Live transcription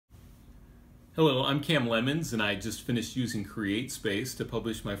Hello, I'm Cam Lemons, and I just finished using Createspace to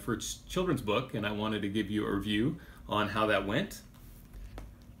publish my first children's book, and I wanted to give you a review on how that went.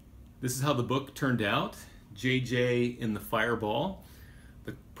 This is how the book turned out, JJ in the Fireball.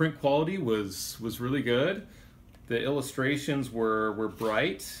 The print quality was really good. The illustrations were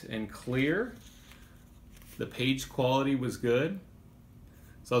bright and clear. The page quality was good.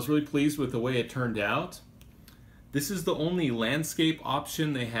 So I was really pleased with the way it turned out. This is the only landscape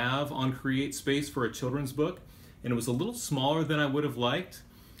option they have on Createspace for a children's book, and it was a little smaller than I would have liked.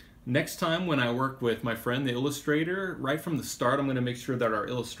 Next time when I work with my friend, the illustrator, right from the start I'm going to make sure that our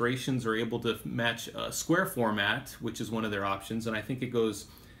illustrations are able to match a square format, which is one of their options, and I think it goes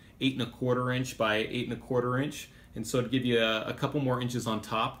 8 1/4 inch by 8 1/4 inch, and so to give you a couple more inches on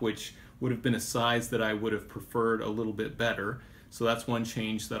top, which would have been a size that I would have preferred a little bit better. So that's one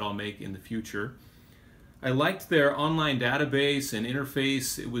change that I'll make in the future. I liked their online database and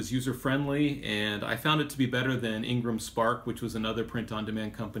interface. It was user-friendly, and I found it to be better than Ingram Spark, which was another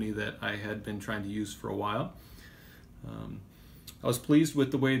print-on-demand company that I had been trying to use for a while. I was pleased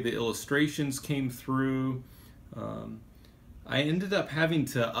with the way the illustrations came through. I ended up having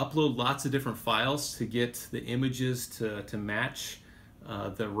to upload lots of different files to get the images to match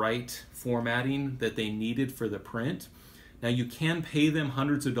the right formatting that they needed for the print. Now you can pay them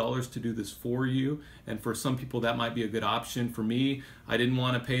hundreds of dollars to do this for you, and for some people that might be a good option. For me, I didn't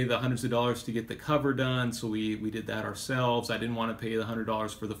want to pay the hundreds of dollars to get the cover done, so we did that ourselves. I didn't want to pay the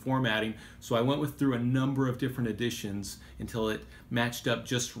 $100 for the formatting, so I went through a number of different editions until it matched up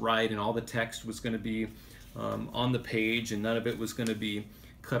just right, and all the text was going to be on the page, and none of it was going to be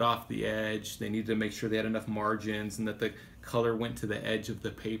cut off the edge. They needed to make sure they had enough margins and that the color went to the edge of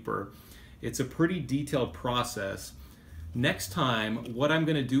the paper. It's a pretty detailed process. Next time, what I'm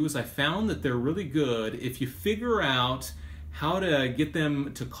going to do is I found that they're really good if you figure out how to get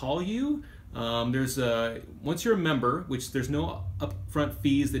them to call you. Once you're a member, which there's no upfront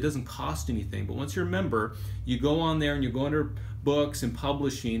fees, that doesn't cost anything, but once you're a member, you go on there and you go under books and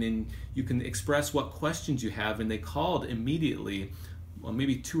publishing, and you can express what questions you have, and they called immediately, well,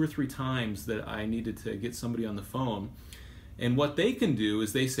 maybe 2 or 3 times that I needed to get somebody on the phone. And what they can do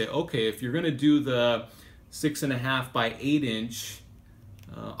is they say, okay, if you're going to do the 6.5 by 8 inch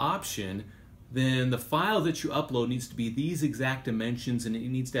option, then the file that you upload needs to be these exact dimensions, and it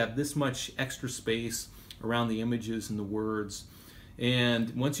needs to have this much extra space around the images and the words.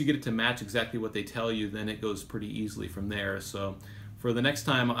 And once you get it to match exactly what they tell you, then it goes pretty easily from there. So for the next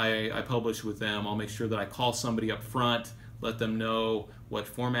time I publish with them, I'll make sure that I call somebody up front, let them know what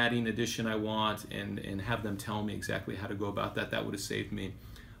formatting edition I want, and have them tell me exactly how to go about that. That would have saved me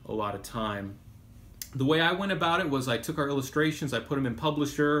a lot of time. The way I went about it was I took our illustrations, I put them in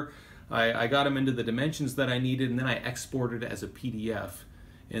Publisher, I got them into the dimensions that I needed, and then I exported it as a PDF.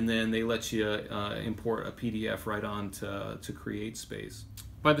 And then they let you import a PDF right on to Createspace.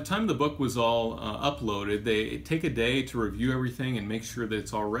 By the time the book was all uploaded, they take a day to review everything and make sure that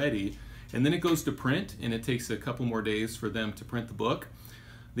it's all ready. And then it goes to print, and it takes a couple more days for them to print the book.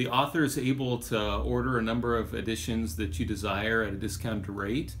 The author is able to order a number of editions that you desire at a discounted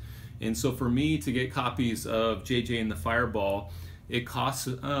rate. And so for me to get copies of JJ and the Fireball, it costs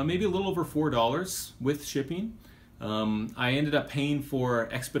maybe a little over $4 with shipping. I ended up paying for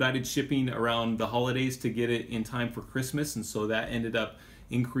expedited shipping around the holidays to get it in time for Christmas, and so that ended up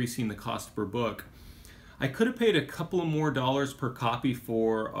increasing the cost per book. I could have paid a couple of more dollars per copy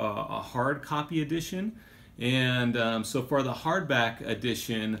for a hard copy edition, and so for the hardback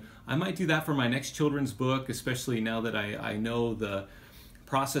edition, I might do that for my next children's book, especially now that I know the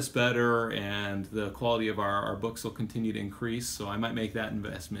process better and the quality of our books will continue to increase, so I might make that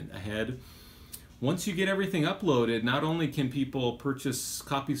investment ahead. Once you get everything uploaded, not only can people purchase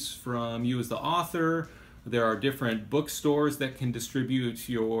copies from you as the author, there are different bookstores that can distribute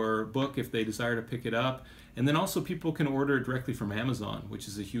your book if they desire to pick it up, and then also people can order it directly from Amazon, which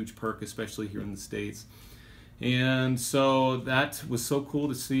is a huge perk, especially here in the States. And so that was so cool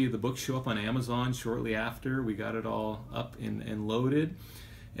to see the book show up on Amazon shortly after we got it all up and loaded.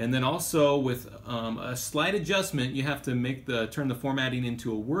 And then also with a slight adjustment, you have to turn the formatting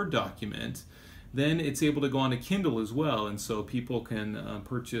into a Word document. Then it's able to go onto Kindle as well, and so people can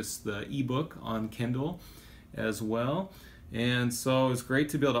purchase the ebook on Kindle as well. And so it's great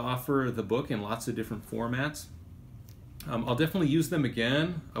to be able to offer the book in lots of different formats. I'll definitely use them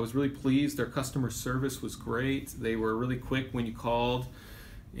again. I was really pleased. Their customer service was great. They were really quick when you called,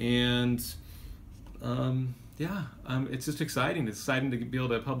 and it's just exciting. It's exciting to be able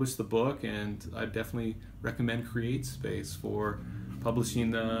to publish the book, and I definitely recommend Createspace for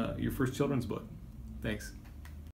publishing your first children's book. Thanks.